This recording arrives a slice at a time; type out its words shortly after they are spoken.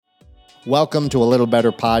Welcome to A Little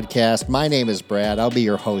Better Podcast. My name is Brad. I'll be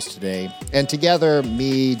your host today. And together,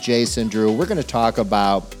 me, Jason, Drew, we're going to talk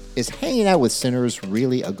about, is hanging out with sinners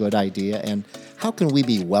really a good idea? And how can we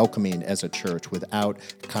be welcoming as a church without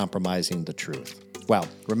compromising the truth? Well,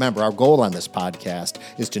 remember, our goal on this podcast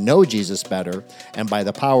is to know Jesus better and by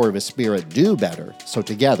the power of His Spirit do better, so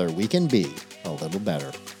together we can be a little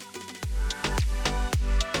better.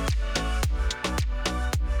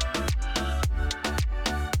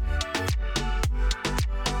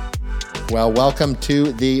 Well, welcome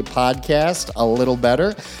to the podcast, A Little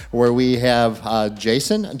Better, where we have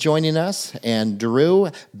Jason joining us and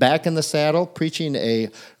Drew back in the saddle, preaching a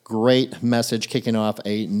great message, kicking off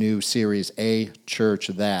a new series, A Church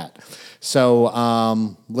That.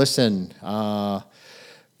 So, listen,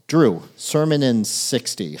 Drew, Sermon in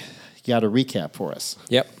 60. You got a recap for us.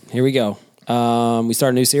 Yep, here we go. We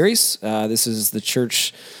start a new series. This is the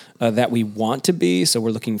church that we want to be, so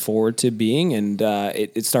we're looking forward to being, and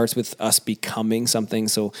it starts with us becoming something.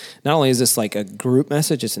 So not only is this like a group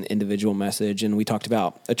message, it's an individual message, and we talked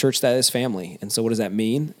about a church that is family. And so what does that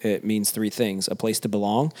mean? It means three things: a place to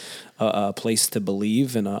belong, a place to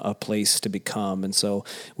believe, and a place to become. And so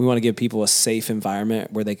we want to give people a safe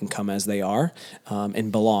environment where they can come as they are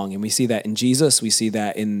and belong. And we see that in Jesus. We see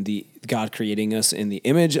that in the God creating us in the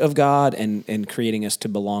image of God and creating us to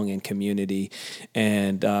belong in community.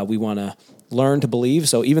 And we want to learn to believe.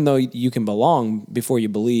 So even though you can belong before you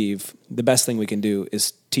believe, the best thing we can do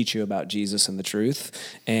is teach you about Jesus and the truth.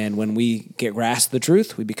 And when we grasp the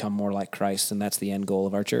truth, we become more like Christ. And that's the end goal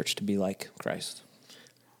of our church, to be like Christ.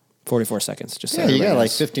 44 seconds. Just yeah, you got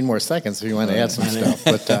like 15 more seconds if you want to add some stuff.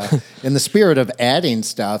 But in the spirit of adding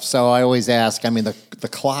stuff, so I always ask, I mean, the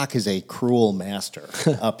clock is a cruel master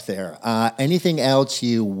up there. Anything else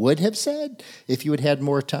you would have said if you had had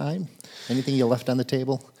more time? Anything you left on the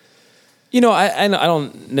table? You know, I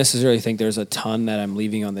don't necessarily think there's a ton that I'm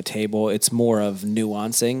leaving on the table. It's more of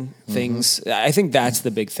nuancing things. Mm-hmm. I think that's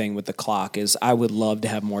the big thing with the clock is I would love to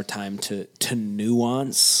have more time to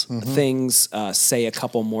nuance things, say a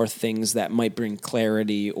couple more things that might bring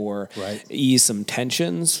clarity or ease some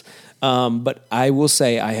tensions. But I will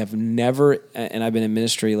say I have never, and I've been in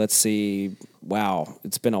ministry, let's see, wow,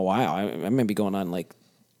 it's been a while. I may be going on like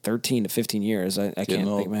 13 to 15 years. I can't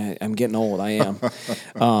think, man, I'm getting old. I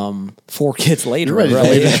am. 4 kids later. You're ready to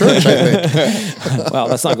leave the church, I think. Well,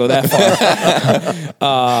 let's not go that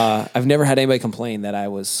far. I've never had anybody complain that I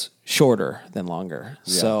was shorter than longer.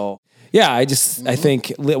 Yeah. So, yeah, I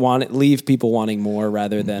think leave people wanting more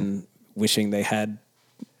rather than wishing they had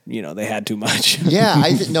too much. Yeah,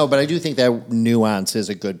 but I do think that nuance is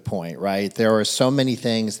a good point, right? There are so many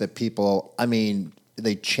things that people,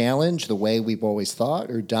 they challenge the way we've always thought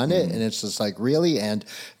or done it, and it's just like, really? And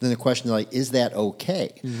then the question is like, is that okay?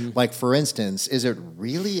 Like, for instance, is it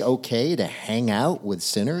really okay to hang out with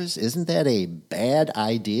sinners? Isn't that a bad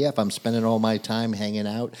idea if I'm spending all my time hanging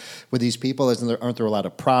out with these people? Aren't there a lot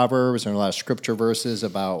of proverbs and a lot of scripture verses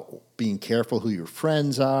about being careful who your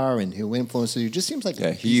friends are and who influences you? It just seems like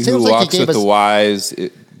he who walks with the wise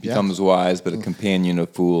becomes wise, but a companion of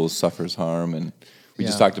fools suffers harm. And we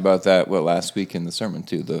just talked about that last week in the sermon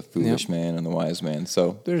too, the foolish man and the wise man.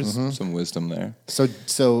 So there's some wisdom there. So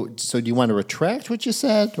do you want to retract what you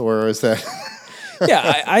said, or is that?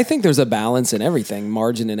 Yeah, I think there's a balance in everything,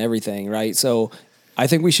 margin in everything, right? So I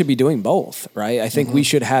think we should be doing both, right? I think we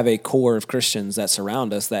should have a core of Christians that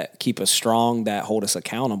surround us, that keep us strong, that hold us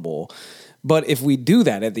accountable. But if we do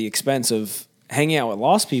that at the expense of hanging out with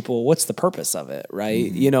lost people, what's the purpose of it, right?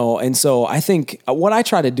 And so I think what I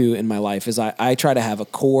try to do in my life is I try to have a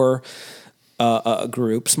core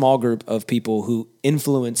small group of people who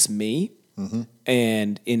influence me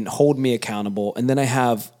and hold me accountable. And then I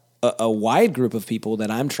have a wide group of people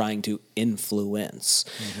that I'm trying to influence.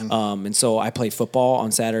 And so I play football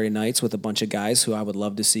on Saturday nights with a bunch of guys who I would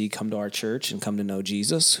love to see come to our church and come to know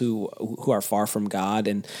Jesus, who are far from God.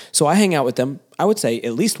 And so I hang out with them, I would say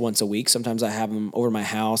at least once a week. Sometimes I have them over my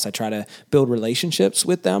house. I try to build relationships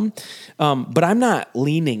with them. But I'm not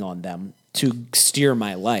leaning on them to steer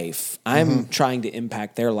my life. I'm trying to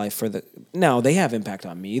impact their life now they have impact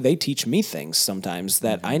on me. They teach me things sometimes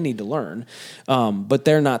that I need to learn. But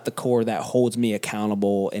they're not the core that holds me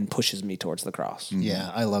accountable and pushes me towards the cross. Yeah,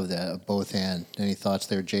 I love that. Both ends. Any thoughts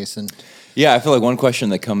there, Jason? Yeah, I feel like one question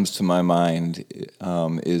that comes to my mind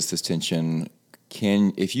is this tension.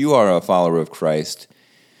 If you are a follower of Christ,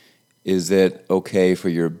 is it okay for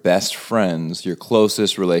your best friends, your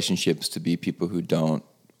closest relationships to be people who don't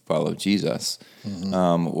follow Jesus,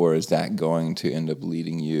 or is that going to end up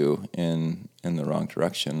leading you in the wrong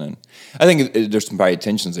direction? And I think there's some probably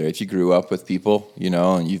tensions there. If you grew up with people,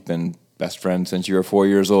 and you've been best friend since you were 4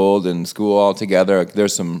 years old in school all together.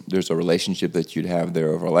 There's a relationship that you'd have there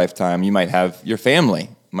over a lifetime. You might have your family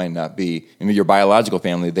might not be, your biological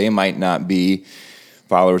family, they might not be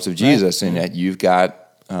followers of Jesus, and yet you've got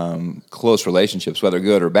close relationships, whether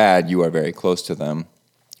good or bad, you are very close to them.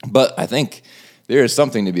 But I think there is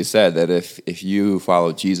something to be said that if you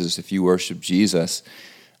follow Jesus, if you worship Jesus,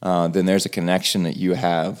 then there's a connection that you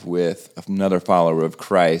have with another follower of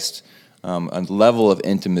Christ, a level of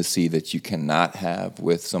intimacy that you cannot have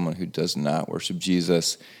with someone who does not worship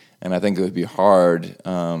Jesus. And I think it would be hard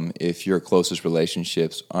if your closest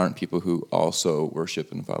relationships aren't people who also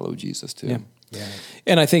worship and follow Jesus too. Yeah.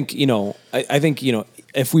 And I think, I think,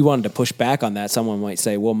 if we wanted to push back on that, someone might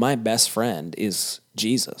say, well, my best friend is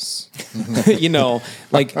Jesus,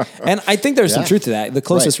 and I think there's some truth to that. The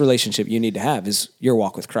closest relationship you need to have is your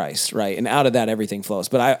walk with Christ, right? And out of that, everything flows.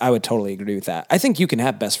 But I would totally agree with that. I think you can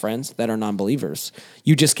have best friends that are non-believers.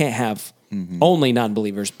 You just can't have only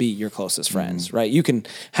non-believers be your closest friends, right? You can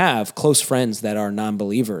have close friends that are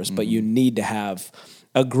non-believers, but you need to have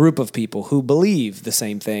a group of people who believe the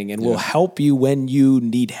same thing and will help you when you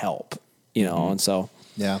need help, and so.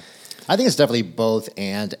 Yeah. I think it's definitely both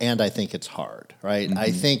and I think it's hard, right?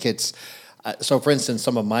 I think it's, so for instance,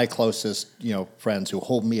 some of my closest, friends who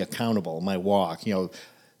hold me accountable in my walk,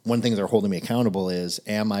 one thing they're holding me accountable is,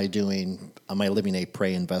 am I living a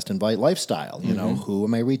pray, invest, invite lifestyle? Who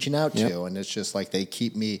am I reaching out to? And it's just like they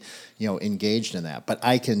keep me, engaged in that. But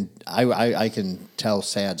I can tell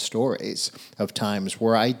sad stories of times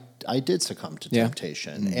where I did succumb to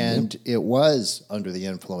temptation, and it was under the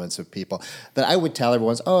influence of people that I would tell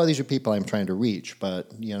everyone, oh, these are people I'm trying to reach.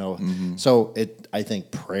 But, so I think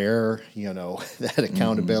prayer, that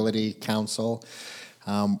accountability, counsel.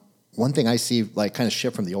 One thing I see kind of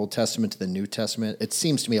shift from the Old Testament to the New Testament, it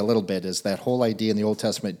seems to me a little bit, is that whole idea in the Old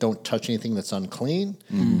Testament, don't touch anything that's unclean,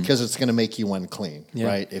 because it's going to make you unclean,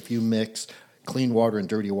 right? If you mix clean water and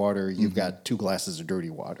dirty water, you've got 2 glasses of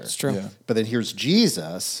dirty water. It's true. Yeah. But then here's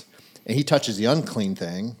Jesus, and he touches the unclean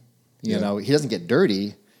thing. He doesn't get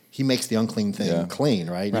dirty. He makes the unclean thing clean,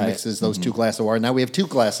 right? He mixes those 2 glasses of water. Now we have 2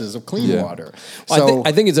 glasses of clean water. Well, so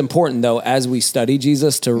I think it's important, though, as we study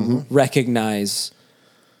Jesus, to recognize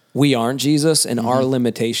we aren't Jesus and our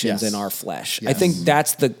limitations in our flesh. I think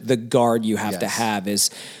that's the guard you have to have is,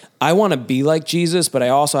 I want to be like Jesus, but I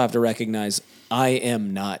also have to recognize I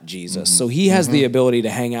am not Jesus. So he has the ability to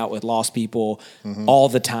hang out with lost people all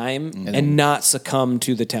the time and not succumb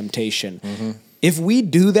to the temptation. If we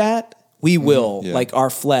do that, we will. Like, our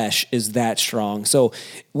flesh is that strong. So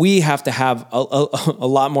we have to have a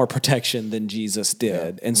lot more protection than Jesus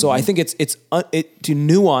did. And so I think it's to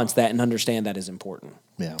nuance that and understand that is important.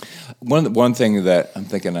 Yeah. One thing that I'm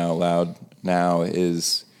thinking out loud now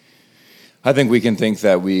is, I think we can think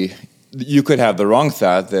that you could have the wrong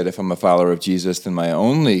thought that if I'm a follower of Jesus, then my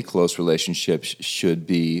only close relationships should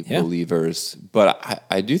be believers. But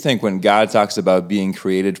I do think when God talks about being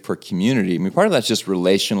created for community, part of that's just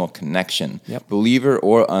relational connection. Believer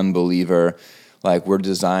or unbeliever, we're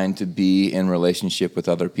designed to be in relationship with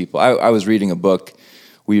other people. I was reading a book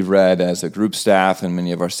we've read as a group staff, and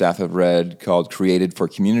many of our staff have read, called Created for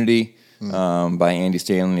Community by Andy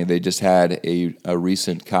Stanley. They just had a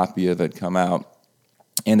recent copy of it come out.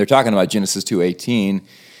 And they're talking about Genesis 2:18,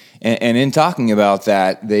 and in talking about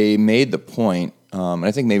that, they made the point, and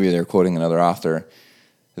I think maybe they're quoting another author,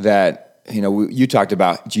 that you talked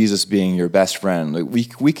about Jesus being your best friend.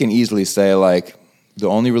 We can easily say the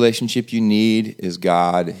only relationship you need is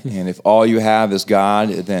God, and if all you have is God,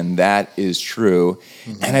 then that is true.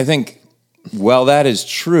 And I think, that is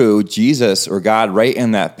true. Jesus, or God, right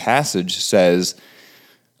in that passage says,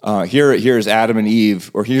 here's Adam and Eve,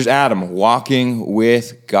 or here's Adam walking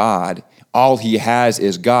with God. All he has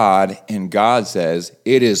is God, and God says,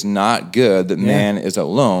 it is not good that man is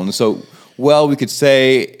alone. So, we could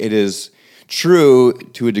say it is true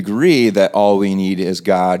to a degree that all we need is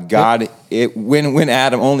God. When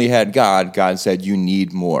Adam only had God, God said, you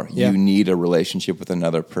need more. You need a relationship with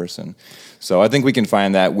another person. So I think we can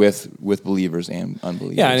find that with believers and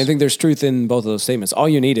unbelievers. Yeah, and I think there's truth in both of those statements. All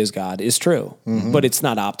you need is God is true, but it's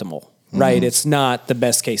not optimal, right? It's not the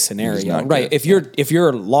best case scenario, right? Good. If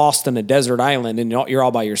you're lost on a desert island and you're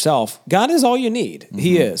all by yourself, God is all you need.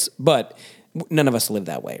 He is, but none of us live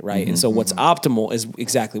that way, right? And so what's optimal is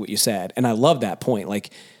exactly what you said, and I love that point.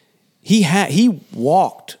 He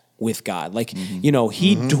walked with God.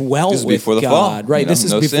 He dwelt with God, fall, right? This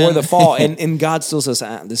is before the fall. And God still says,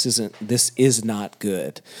 this is not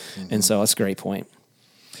good. And so that's a great point.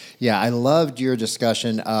 Yeah, I loved your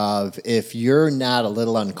discussion of, if you're not a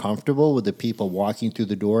little uncomfortable with the people walking through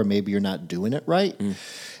the door, maybe you're not doing it right.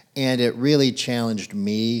 And it really challenged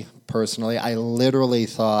me personally. I literally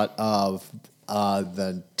thought of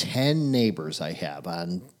the 10 neighbors I have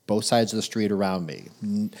on both sides of the street around me.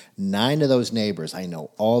 9 of those neighbors, I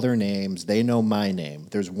know all their names. They know my name.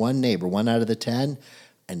 There's one neighbor, 1 out of the 10,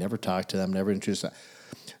 I never talked to them, never introduced them.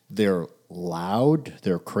 They're loud.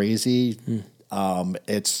 They're crazy.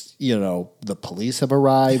 It's, the police have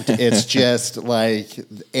arrived. It's just like,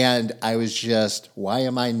 and I was just, why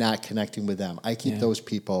am I not connecting with them? I keep those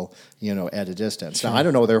people, at a distance. Sure. Now, I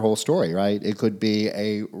don't know their whole story, right? It could be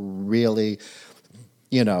a really,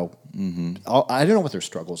 I don't know what their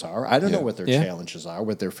struggles are. I don't know what their challenges are,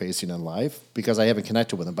 what they're facing in life, because I haven't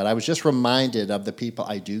connected with them. But I was just reminded of the people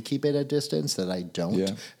I do keep at a distance that I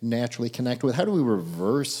don't naturally connect with. How do we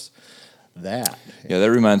reverse that? Yeah,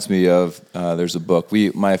 that reminds me of, there's a book.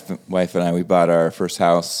 My wife and I, we bought our first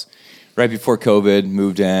house right before COVID,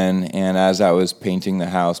 moved in, and as I was painting the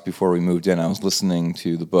house before we moved in, I was listening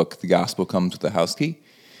to the book, The Gospel Comes with a Housekey,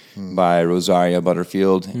 by Rosaria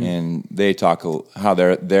Butterfield, and they talk how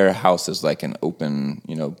their house is like an open,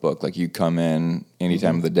 book. Like you come in any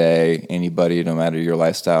time of the day, anybody, no matter your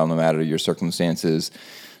lifestyle, no matter your circumstances,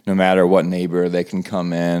 no matter what neighbor, they can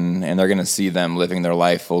come in and they're going to see them living their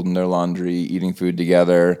life, folding their laundry, eating food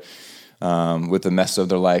together, with the mess of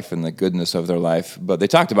their life and the goodness of their life. But they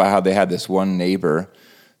talked about how they had this one neighbor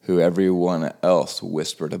who everyone else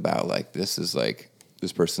whispered about, like, this is like,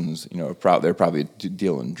 this person's, they're probably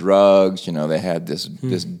dealing drugs. They had this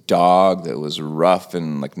dog that was rough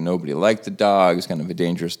and like nobody liked the dog. It was kind of a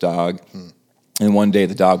dangerous dog. And one day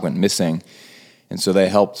the dog went missing. And so they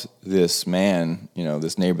helped this man,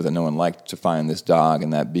 this neighbor that no one liked, to find this dog.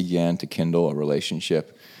 And that began to kindle a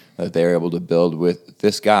relationship that they were able to build with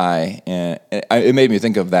this guy. And it made me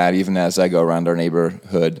think of that even as I go around our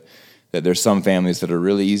neighborhood, that there's some families that are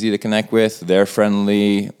really easy to connect with. They're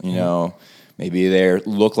friendly, maybe they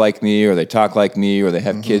look like me, or they talk like me, or they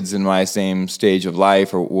have kids in my same stage of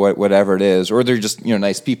life, or whatever it is, or they're just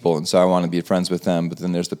nice people, and so I want to be friends with them. But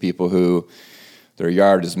then there's the people who their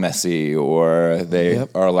yard is messy, or they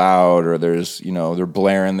are loud, or there's they're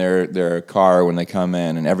blaring their car when they come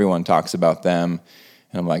in, and everyone talks about them.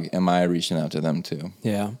 And I'm like, am I reaching out to them too?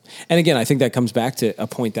 Yeah, and again, I think that comes back to a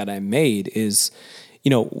point that I made is,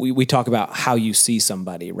 we talk about how you see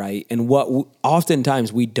somebody, right? And what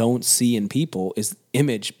oftentimes we don't see in people is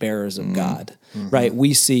image bearers of God, right?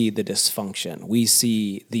 We see the dysfunction. We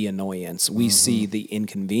see the annoyance. We see the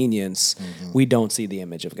inconvenience. We don't see the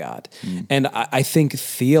image of God. And I think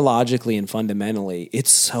theologically and fundamentally, it's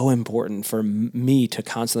so important for me to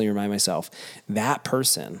constantly remind myself, that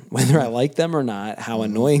person, whether I like them or not, how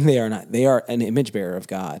annoying they are or not, they are an image bearer of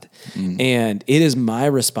God. And it is my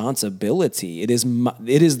responsibility. It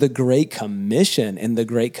is the Great Commission and the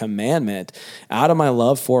Great Commandment, out of my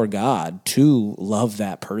love for God, to love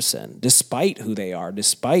that person, despite who they are,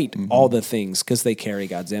 despite all the things, because they carry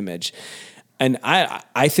God's image. And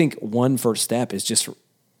I think one first step is just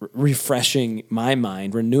refreshing my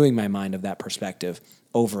mind, renewing my mind of that perspective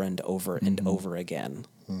over and over and over again.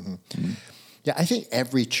 Yeah, I think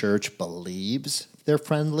every church believes they're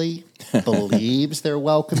friendly, believes they're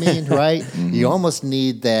welcoming, right? You almost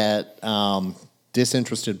need that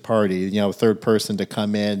disinterested party, third person to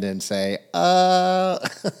come in and say,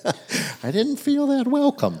 I didn't feel that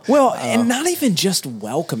welcome. Well, and not even just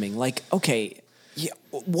welcoming. Like, okay,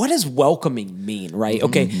 what does welcoming mean, right?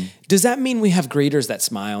 Okay, does that mean we have greeters that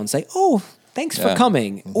smile and say, oh, thanks for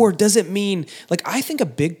coming? Or does it mean, like, I think a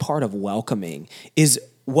big part of welcoming is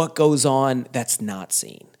what goes on that's not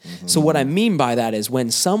seen. So what I mean by that is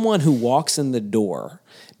when someone who walks in the door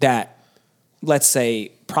that, let's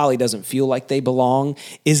say, probably doesn't feel like they belong,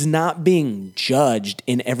 is not being judged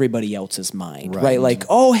in everybody else's mind, right? Like,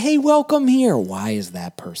 oh, hey, welcome here. Why is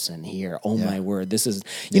that person here? Oh my word. This is,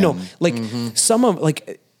 some of,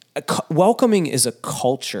 like, welcoming is a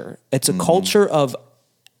culture. It's a culture of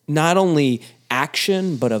not only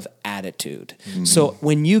action, but of attitude. So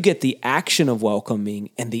when you get the action of welcoming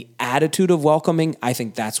and the attitude of welcoming, I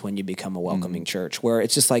think that's when you become a welcoming church, where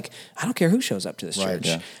it's just like, I don't care who shows up to this church.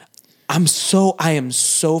 Yeah. I am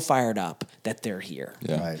so fired up that they're here.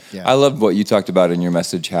 Yeah. Right. Yeah. I love what you talked about in your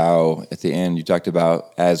message, how at the end you talked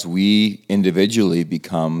about as we individually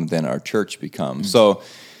become, then our church becomes. So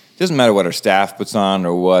it doesn't matter what our staff puts on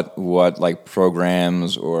or what like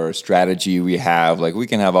programs or strategy we have. Like we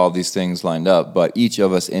can have all these things lined up, but each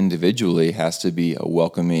of us individually has to be a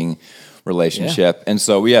welcoming relationship. Yeah. And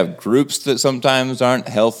so we have groups that sometimes aren't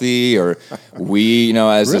healthy, or we,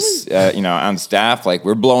 as really? On staff, like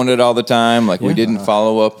we're blowing it all the time. Like we didn't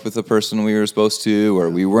follow up with the person we were supposed to,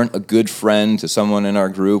 or we weren't a good friend to someone in our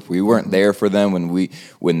group. We weren't there for them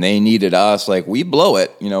when they needed us. Like we blow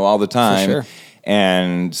it, all the time. For sure.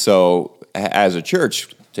 And so as a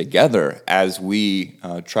church together, as we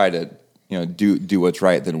try to do what's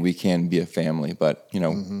right, then we can be a family. But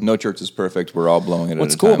no church is perfect. We're all blowing it.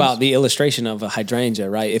 What's cool about the illustration of a hydrangea,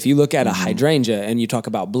 right? If you look at a hydrangea and you talk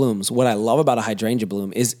about blooms, what I love about a hydrangea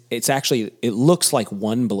bloom is it looks like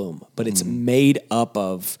one bloom, but it's made up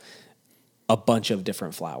of a bunch of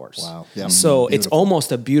different flowers. Wow. Yeah. So it's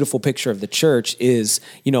almost a beautiful picture of the church is,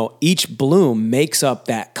 each bloom makes up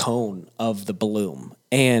that cone of the bloom.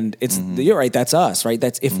 And you're right, that's us, right?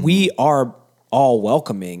 That's if we are all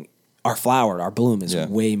welcoming, our bloom is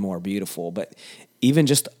way more beautiful. But even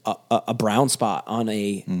just a brown spot on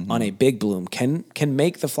a big bloom can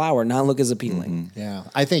make the flower not look as appealing. Yeah.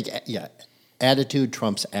 I think, attitude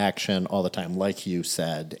trumps action all the time, like you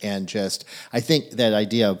said. And I think that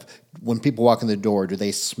idea of when people walk in the door, do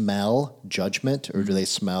they smell judgment or do they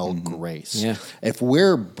smell grace? Yeah. If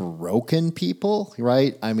we're broken people,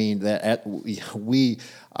 right? I mean,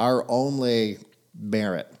 our only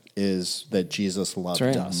merit is that Jesus loved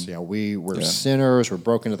us. We were sinners, we're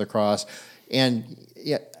broken to the cross. And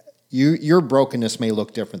your brokenness may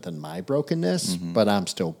look different than my brokenness, but I'm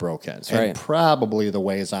still broken. And probably the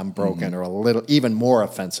ways I'm broken are a little even more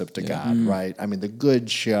offensive to God, right? I mean, the good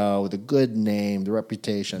show, the good name, the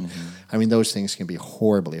reputation. I mean, those things can be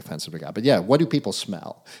horribly offensive to God. But what do people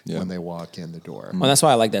smell when they walk in the door? Well, that's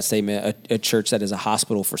why I like that statement, a church that is a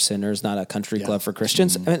hospital for sinners, not a country club for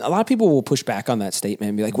Christians. I mean, a lot of people will push back on that statement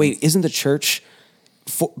and be like, wait, isn't the church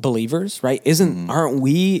for believers, right?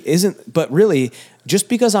 But really, just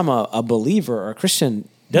because I'm a believer or a Christian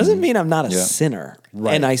doesn't mean I'm not a sinner.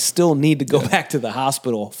 Right. And I still need to go back to the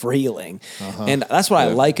hospital for healing. And that's what I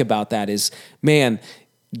like about that is, man,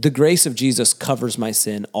 the grace of Jesus covers my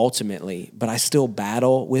sin ultimately, but I still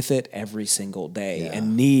battle with it every single day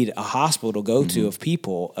and need a hospital to go to of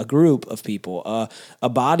people, a group of people, a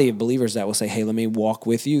body of believers that will say, hey, let me walk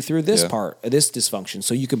with you through this part, this dysfunction,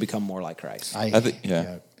 so you can become more like Christ. I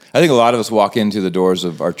think a lot of us walk into the doors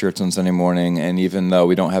of our church on Sunday morning, and even though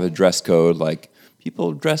we don't have a dress code, like,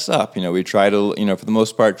 people dress up. We try to, for the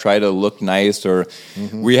most part, try to look nice, or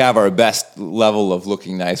we have our best level of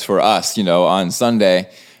looking nice for us, on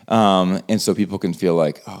Sunday. And so people can feel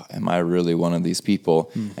like, oh, am I really one of these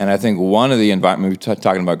people? And I think one of the environment, we're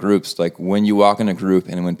talking about groups, like when you walk in a group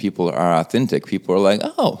and when people are authentic, people are like,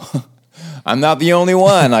 oh, I'm not the only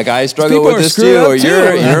one. Like, I struggle with this too. Or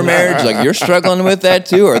your marriage, like, you're struggling with that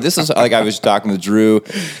too. Or this is, like, I was talking with Drew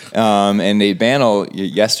and Nate Bannell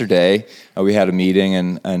yesterday. We had a meeting,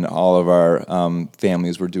 and all of our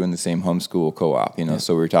families were doing the same homeschool co-op,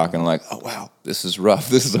 so we were talking like, oh, wow, this is rough.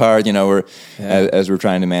 This is hard, as we're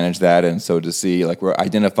trying to manage that. And so to see, like, we're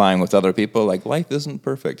identifying with other people, like, life isn't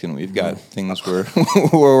perfect, and we've got things we're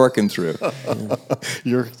working through.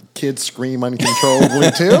 Your kids scream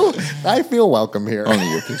uncontrollably too? I feel welcome here. Only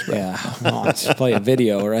your kids, right? Yeah. Oh, I just play a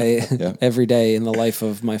video, right? Every day in the life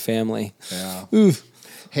of my family. Yeah. Oof.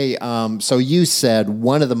 Hey, so you said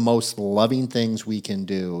one of the most loving things we can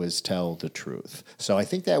do is tell the truth. So I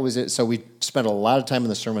think that was it. So we spent a lot of time in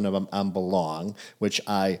the sermon on belong, which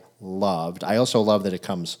I loved. I also love that it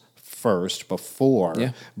comes first before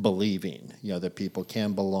believing, that people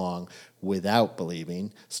can belong without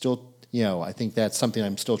believing. Still, I think that's something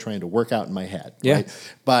I'm still trying to work out in my head. Yeah.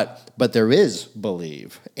 Right? But there is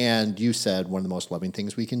believe. And you said one of the most loving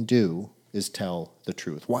things we can do is tell the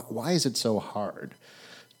truth. Why is it so hard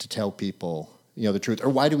to tell people, the truth? Or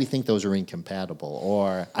why do we think those are incompatible?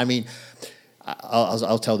 Or, I mean,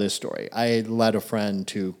 I'll tell this story. I led a friend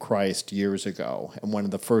to Christ years ago, and one of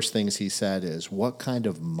the first things he said is, what kind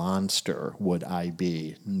of monster would I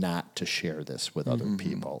be not to share this with other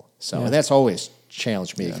people? So and that's always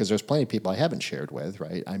challenged me, because there's plenty of people I haven't shared with,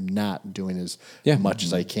 right? I'm not doing as much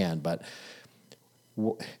as I can, but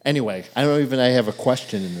anyway, I don't even I have a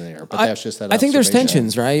question in there, but that's just that I think there's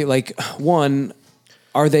tensions, right? Like, one,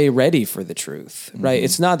 are they ready for the truth, right?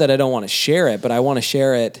 It's not that I don't want to share it, but I want to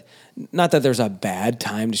share it, not that there's a bad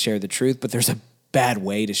time to share the truth, but there's a bad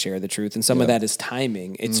way to share the truth. And some of that is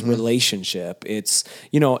timing. It's relationship. It's,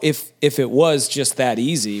 if it was just that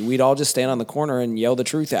easy, we'd all just stand on the corner and yell the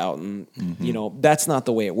truth out. And, that's not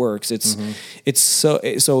the way it works. It's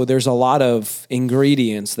so there's a lot of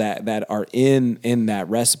ingredients that are in that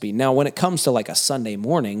recipe. Now, when it comes to like a Sunday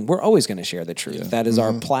morning, we're always going to share the truth. That is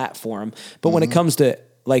our platform. But when it comes to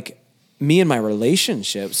like me and my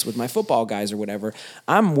relationships with my football guys or whatever,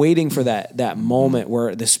 I'm waiting for that moment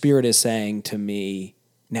where the Spirit is saying to me,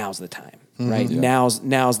 now's the time. right?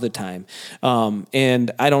 Now's the time.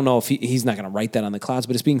 And I don't know if he's not going to write that on the clouds,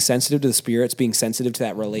 but it's being sensitive to the Spirit. It's being sensitive to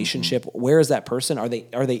that relationship. Where is that person? Are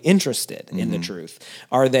they interested in the truth?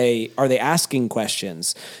 Are they asking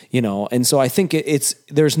questions? And so I think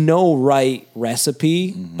there's no right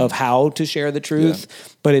recipe of how to share the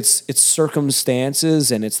truth, but it's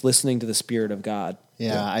circumstances and it's listening to the Spirit of God.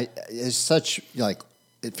 Yeah. It's such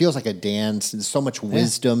it feels like a dance. There's so much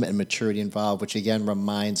wisdom and maturity involved, which again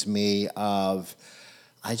reminds me of,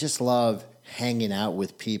 I just love hanging out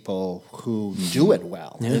with people who do it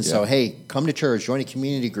well. And so, hey, come to church, join a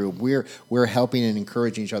community group. We're helping and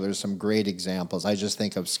encouraging each other. There's some great examples. I just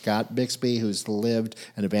think of Scott Bixby, who's lived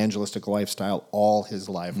an evangelistic lifestyle all his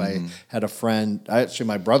life. I had a friend, actually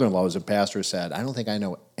my brother-in-law was a pastor, said, I don't think I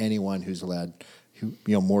know anyone who's led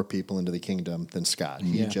more people into the kingdom than Scott.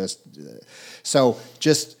 He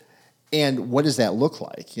and what does that look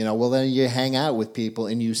like? Well, then you hang out with people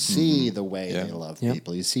and you see the way they love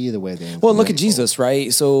people. You see the way they influence look at Jesus,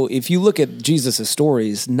 right? So if you look at Jesus'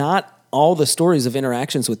 stories, not all the stories of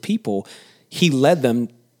interactions with people, he led them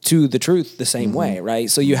to the truth the same way, right?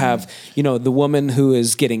 So you have, the woman who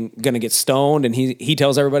is going to get stoned, and he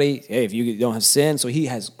tells everybody, hey, if you don't have sin, so he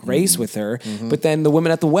has grace with her. But then the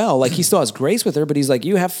woman at the well, he still has grace with her, but he's like,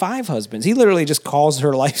 you have 5 husbands. He literally just calls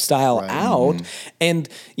her lifestyle out. And,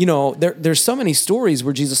 there's so many stories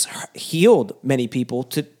where Jesus healed many people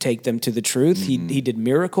to take them to the truth. He did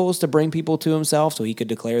miracles to bring people to himself so he could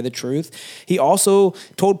declare the truth. He also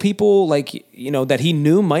told people that he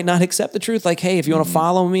knew might not accept the truth. Like, hey, if you want to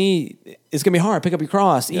follow me, it's gonna be hard. Pick up your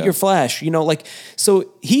cross, eat your flesh.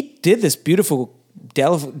 So he did this beautiful,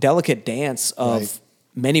 delicate dance of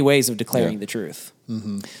many ways of declaring the truth.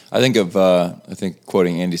 I think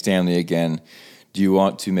quoting Andy Stanley again. Do you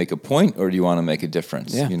want to make a point or do you want to make a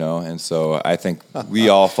difference? And so I think we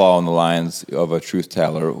all fall in the lines of a truth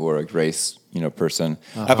teller or a grace person.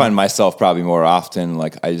 I find myself probably more often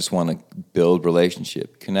I just want to build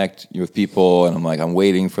relationship, connect with people, and I'm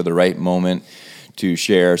waiting for the right moment to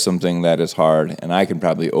share something that is hard, and I can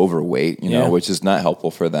probably overweight, which is not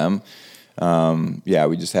helpful for them.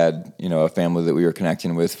 We just had, a family that we were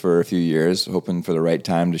connecting with for a few years, hoping for the right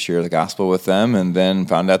time to share the gospel with them, and then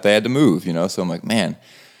found out they had to move, so I'm like, man,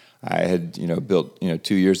 I had, built,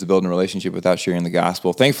 2 years of building a relationship without sharing the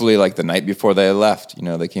gospel. Thankfully, the night before they left,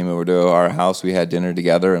 they came over to our house, we had dinner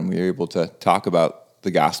together, and we were able to talk about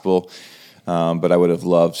the gospel. But I would have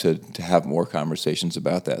loved to have more conversations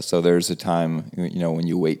about that. So there's a time, when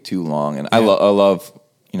you wait too long. And I love,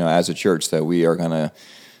 as a church, that we are going to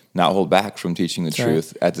not hold back from teaching the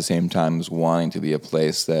truth at the same time as wanting to be a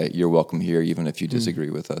place that you're welcome here, even if you disagree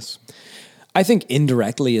with us. I think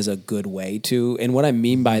indirectly is a good way to, and what I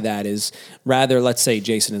mean by that is rather, let's say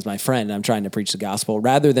Jason is my friend, and I'm trying to preach the gospel,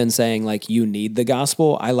 rather than saying you need the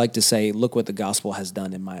gospel, I like to say, look what the gospel has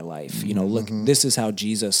done in my life. Look, this is how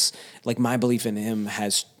Jesus, my belief in him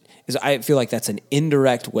I feel like that's an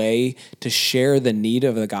indirect way to share the need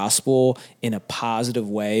of the gospel in a positive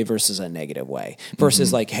way versus a negative way.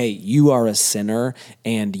 Versus hey, you are a sinner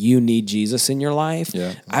and you need Jesus in your life.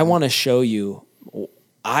 Yeah. I want to show you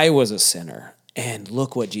I was a sinner, and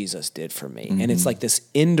look what Jesus did for me. And it's this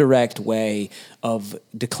indirect way of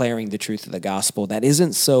declaring the truth of the gospel that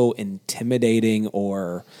isn't so intimidating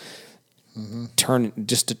or it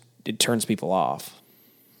turns people off.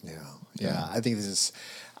 Yeah. I think this is,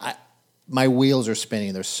 my wheels are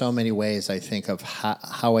spinning. There's so many ways I think of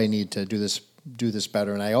how I need to do this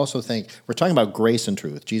better. And I also think we're talking about grace and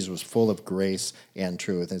truth. Jesus was full of grace and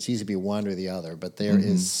truth. And it's easy to be one or the other, but there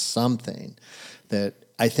is something that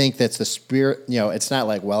I think that's the spirit. It's not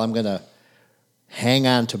I'm going to hang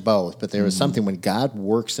on to both, but there is something when God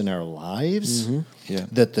works in our lives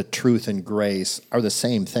that the truth and grace are the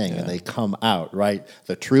same thing and they come out, right?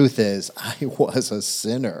 The truth is I was a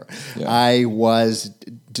sinner. Yeah. I was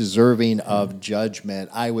deserving of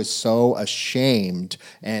judgment. I was so ashamed,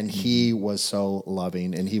 and he was so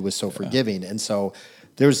loving, and he was so forgiving. And so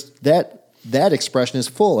there's that expression is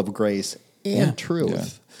full of grace and truth. Yeah.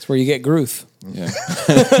 That's where you get growth. Yeah.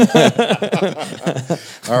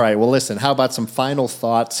 All right. Well, listen, how about some final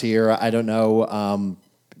thoughts here? I don't know.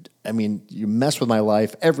 You mess with my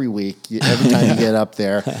life every week, every time you get up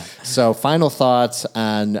there. So final thoughts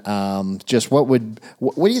on just what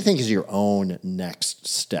do you think is your own next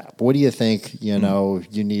step? What do you think,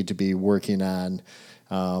 you need to be working on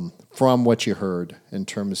from what you heard in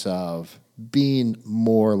terms of being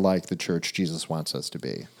more like the church Jesus wants us to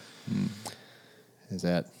be? Is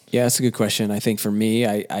that... Yeah, that's a good question. I think for me,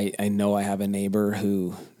 I know I have a neighbor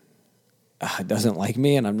who doesn't like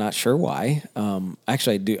me, and I'm not sure why.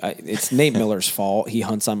 Actually, I do. It's Nate Miller's fault. He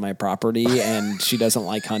hunts on my property, and she doesn't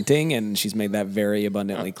like hunting, and she's made that very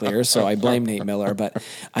abundantly clear. So I blame Nate Miller. But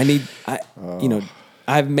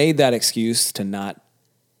I've made that excuse to not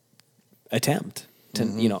attempt to.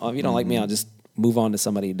 If you don't like me, I'll just move on to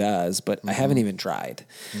somebody who does. But I haven't even tried,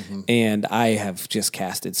 and I have just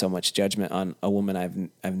casted so much judgment on a woman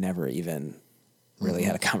I've never even really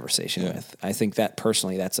had a conversation with. I think that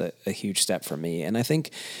personally, that's a huge step for me. And I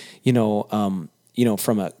think, from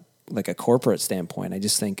a corporate standpoint, I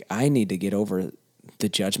just think I need to get over the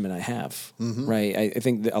judgment I have, right? I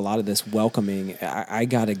think that a lot of this welcoming, I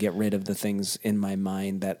got to get rid of the things in my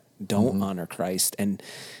mind that don't honor Christ and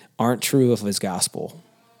aren't true of his gospel.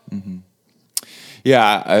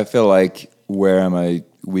 Yeah, I feel like where am I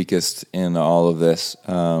weakest in all of this?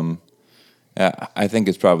 I think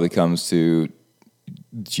it probably comes to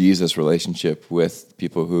Jesus' relationship with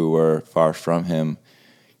people who were far from him.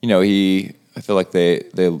 I feel like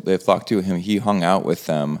they flocked to him. He hung out with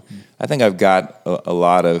them. I think I've got a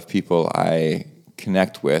lot of people I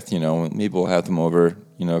connect with. Maybe we'll have them over,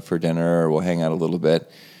 for dinner, or we'll hang out a little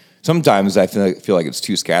bit. Sometimes I feel like it's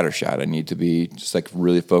too scattershot. I need to be just like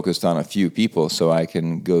really focused on a few people so I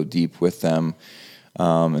can go deep with them,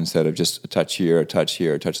 instead of just a touch here, a touch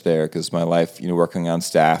here, a touch there. Because my life, working on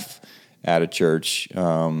staff at a church,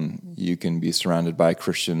 you can be surrounded by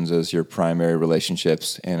Christians as your primary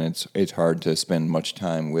relationships, and it's hard to spend much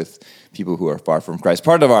time with people who are far from Christ.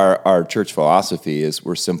 Part of our church philosophy is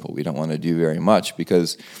we're simple. We don't want to do very much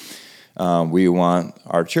because we want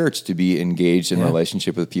our church to be engaged in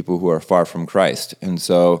relationship with people who are far from Christ. And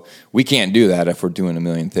so we can't do that if we're doing a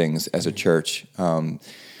million things as a church.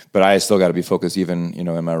 But I still got to be focused even,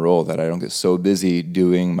 in my role, that I don't get so busy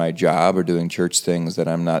doing my job or doing church things that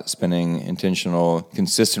I'm not spending intentional,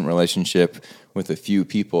 consistent relationship with a few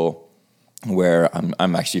people where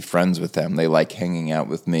I'm actually friends with them. They like hanging out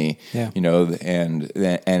with me, and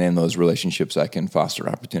in those relationships I can foster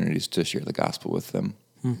opportunities to share the gospel with them.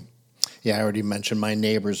 Yeah, I already mentioned my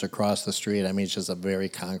neighbors across the street. I mean, it's just a very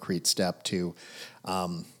concrete step to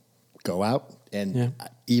go out and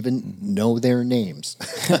even know their names.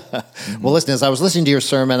 Well, listen, as I was listening to your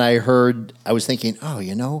sermon, I was thinking,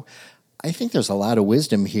 I think there's a lot of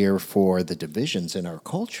wisdom here for the divisions in our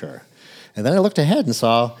culture. And then I looked ahead and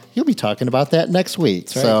saw you'll be talking about that next week.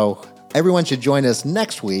 That's right. So everyone should join us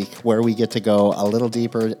next week where we get to go a little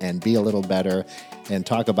deeper and be a little better and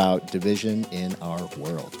talk about division in our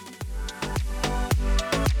world.